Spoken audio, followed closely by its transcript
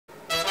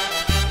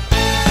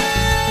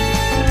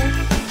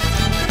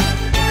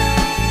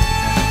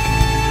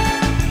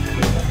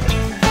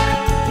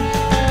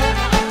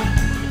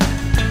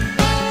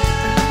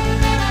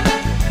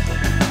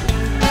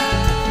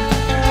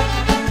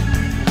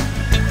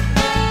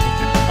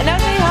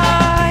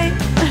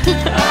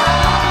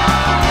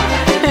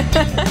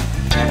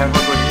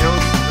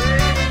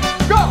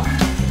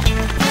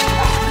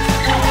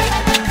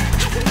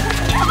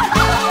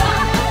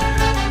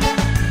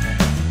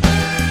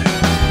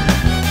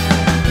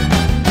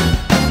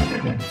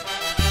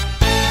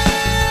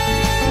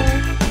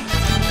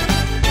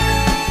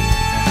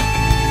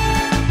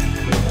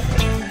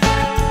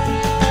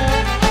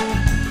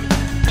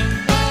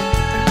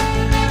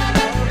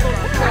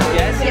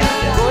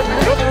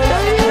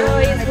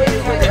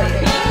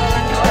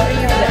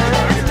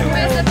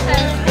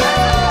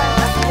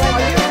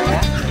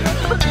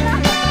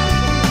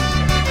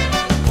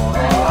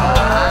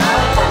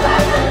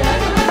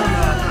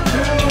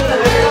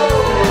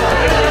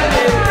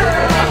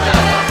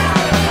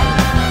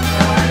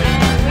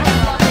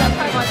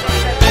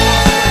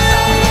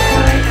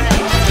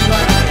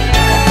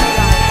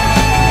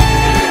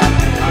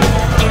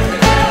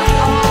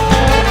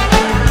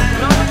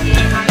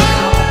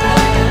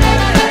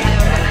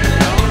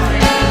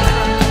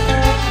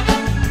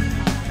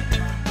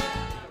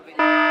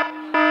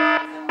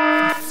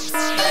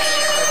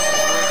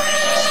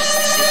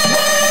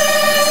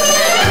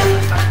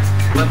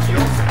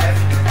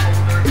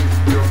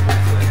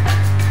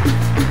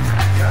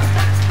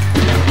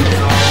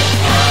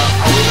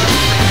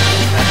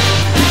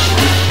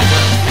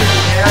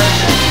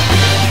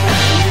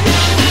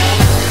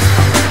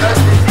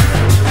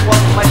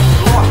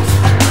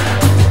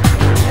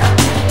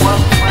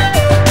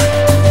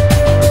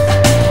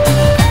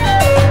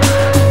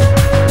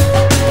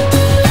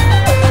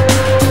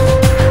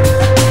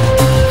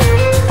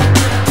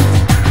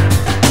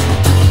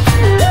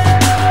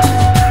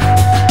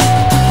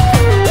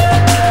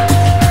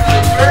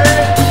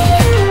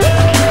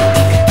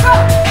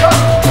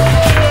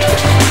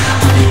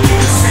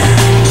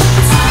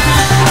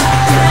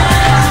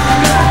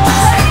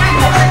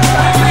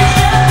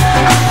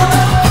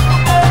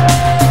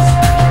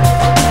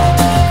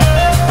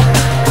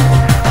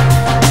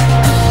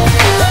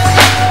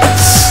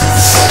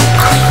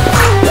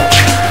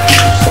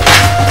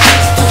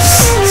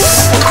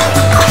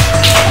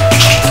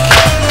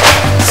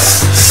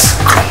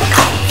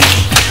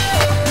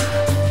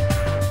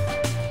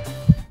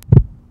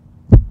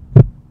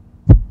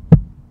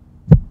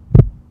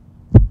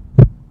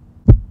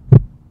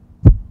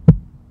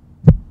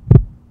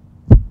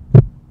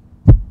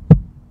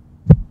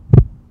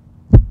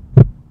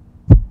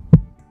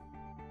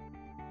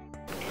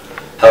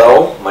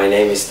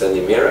name is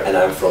Stanimir and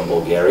I'm from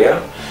Bulgaria.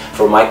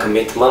 For my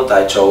commitment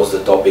I chose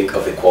the topic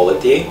of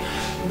equality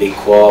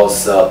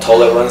because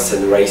tolerance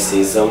and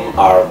racism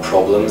are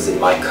problems in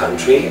my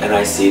country, and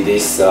I see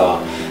this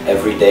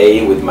every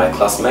day with my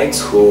classmates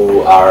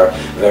who are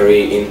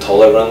very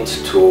intolerant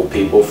to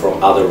people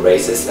from other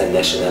races and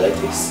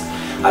nationalities.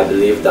 I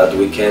believe that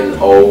we can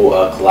all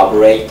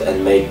collaborate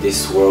and make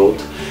this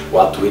world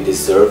what we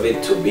deserve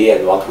it to be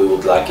and what we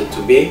would like it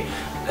to be.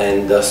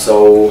 And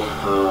so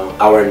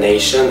our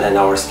nation and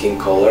our skin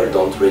color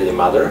don't really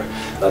matter.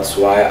 That's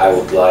why I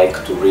would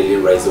like to really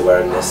raise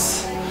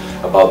awareness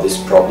about this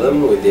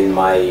problem within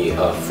my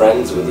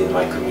friends, within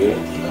my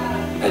community.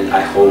 And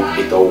I hope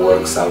it all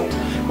works out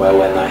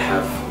well and I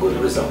have good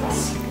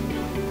results.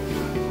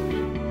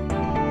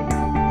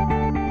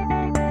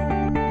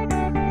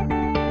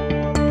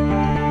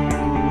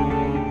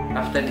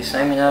 After the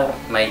seminar,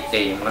 my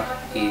aim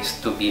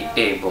is to be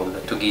able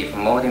to give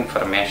more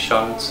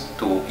information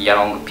to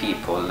young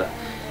people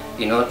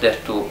in order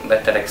to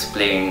better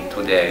explain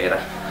to them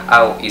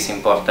how is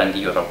important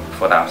Europe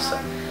for us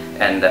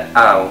and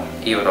how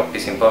Europe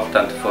is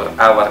important for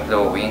our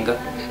growing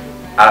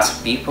as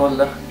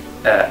people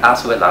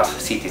as well as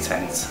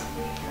citizens.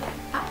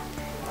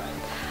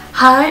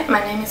 Hi, my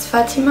name is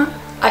Fatima.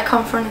 I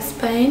come from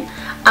Spain,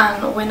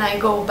 and when I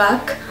go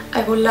back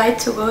I would like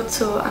to go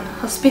to a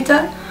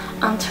hospital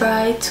and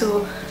try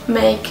to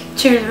make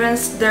children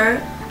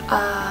there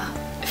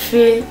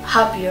feel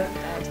happier.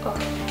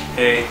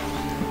 Hey,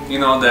 you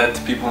know that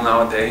people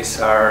nowadays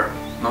are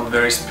not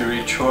very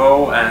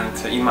spiritual,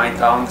 and in my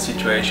town the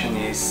situation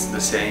is the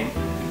same.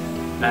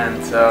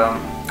 And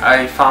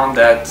I found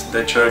that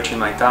the church in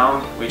my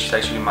town, which is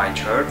actually my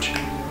church,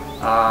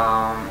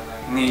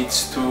 needs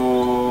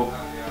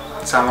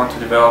someone to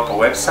develop a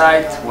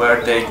website where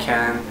they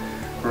can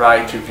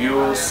write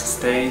reviews,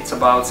 states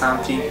about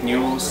something,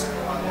 news,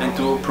 and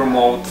to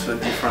promote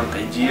different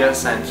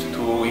ideas and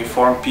to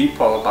inform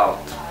people about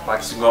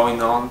what's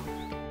going on.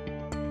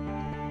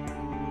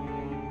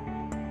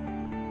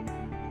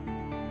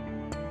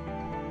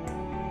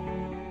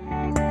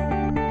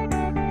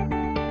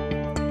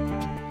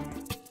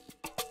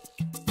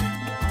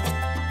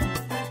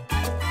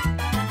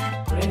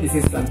 This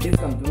is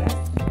Francisco.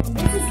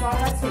 This is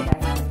Bardha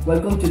Celaj.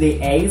 Welcome to the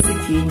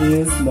AUCT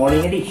News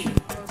Morning Edition.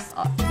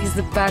 It's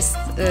the best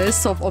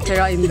soap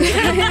opera in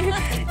there.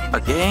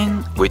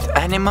 Again with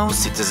Animal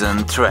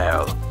Citizen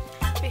Trail.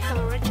 We have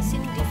already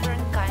seen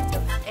different kinds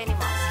of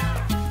animals.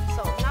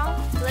 So now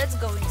let's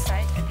go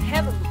inside and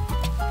have a look.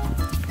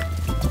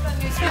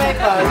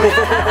 Newspaper.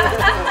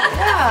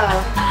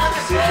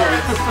 Yeah.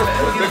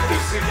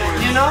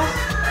 You know?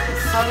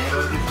 Sorry.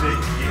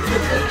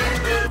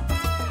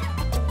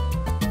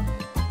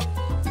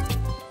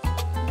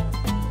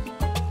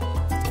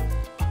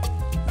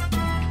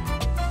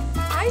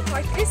 I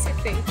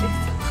participated.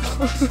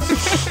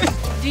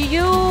 Do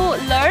you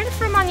learn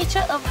from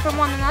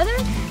one another?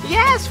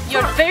 Yes.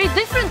 You're very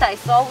different. I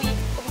saw we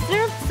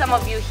observed some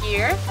of you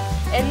here,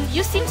 and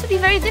you seem to be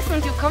very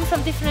different. You come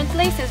from different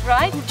places,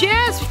 right?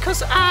 Yes,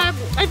 because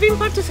I've been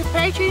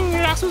participating in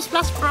Erasmus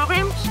Plus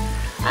programs,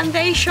 and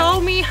they show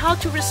me how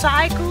to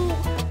recycle.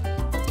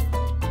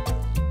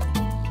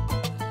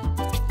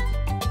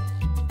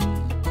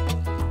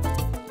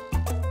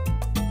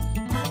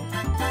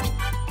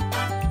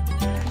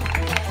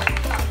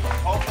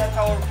 Hope that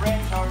our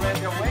brains are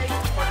already awake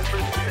for the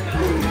presentation.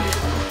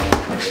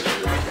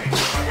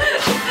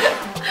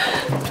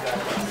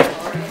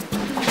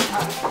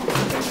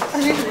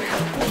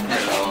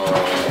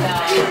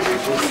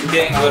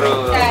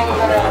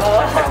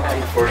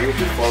 For you,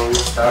 before we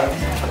start,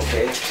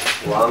 okay?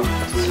 1,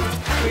 2,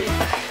 3.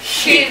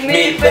 Hit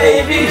me,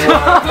 baby,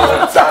 one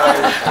more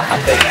time.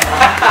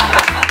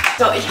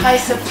 So, ich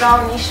heiße Frau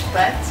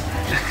Nischbet.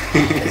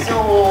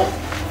 So,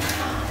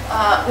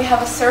 we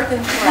have a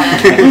certain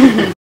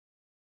plan.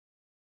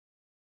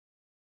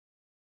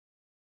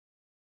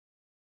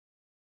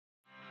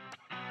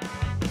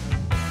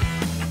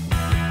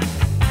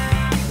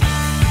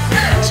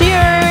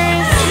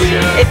 Cheers!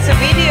 It's a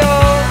video.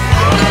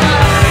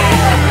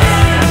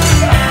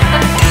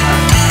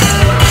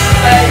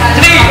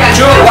 3,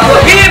 2,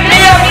 1, give me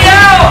a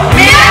meow!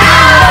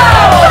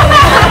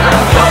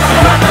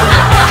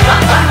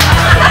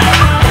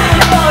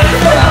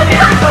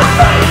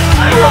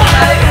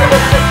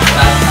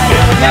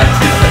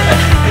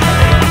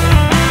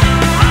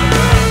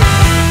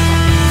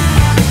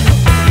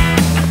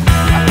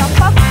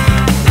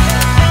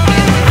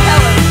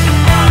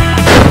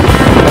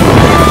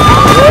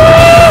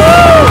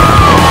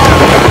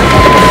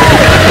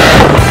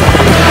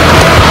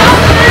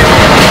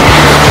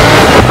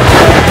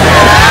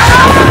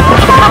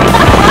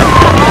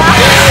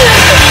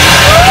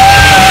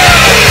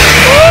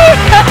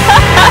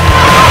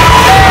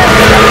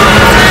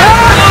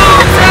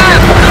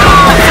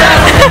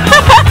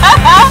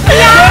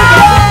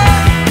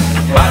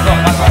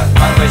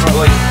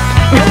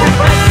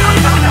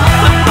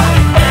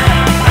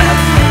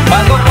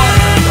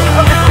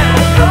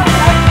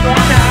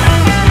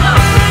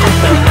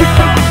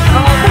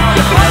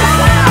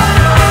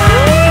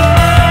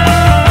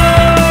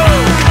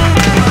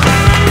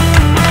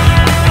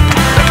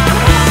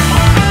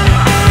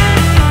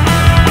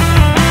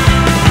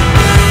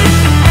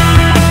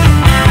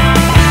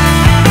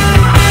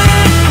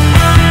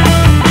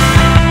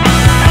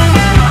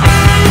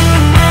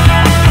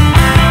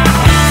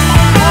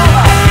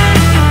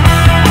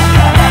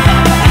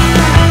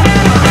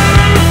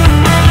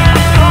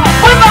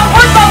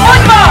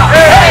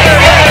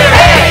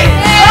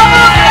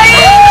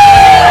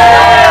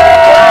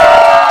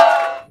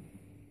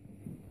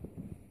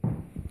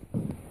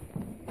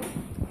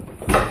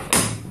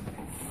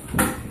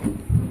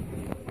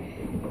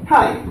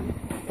 Hi,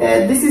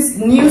 this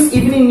is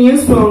evening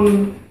news for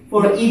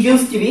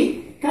Aegeus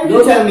TV. Can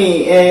you tell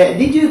me,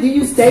 did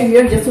you stay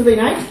here yesterday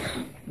night?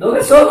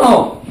 Dove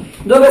sono?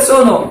 Dove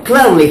sono?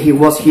 Clearly he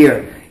was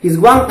here. He's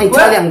one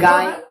Italian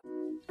guy.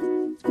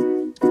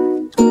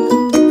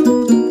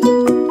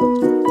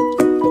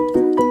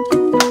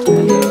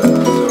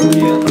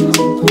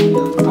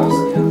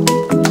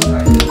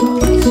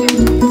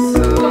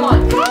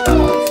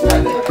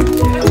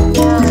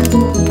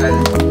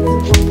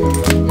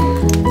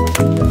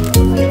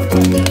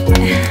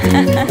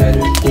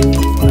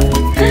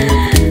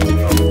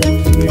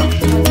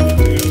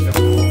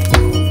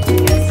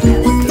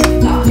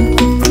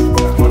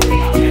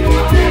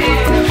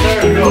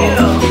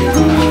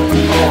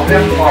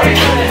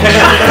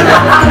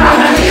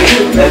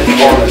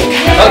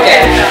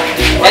 Okay,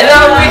 and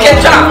now we can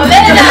jump.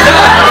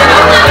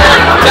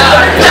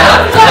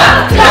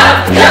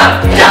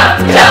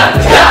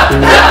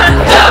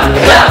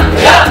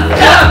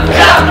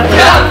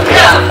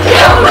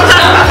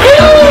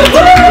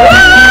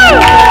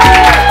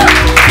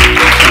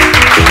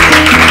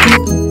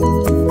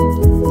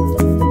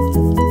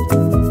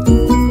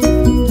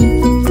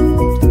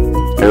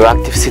 Are you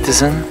active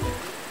citizen?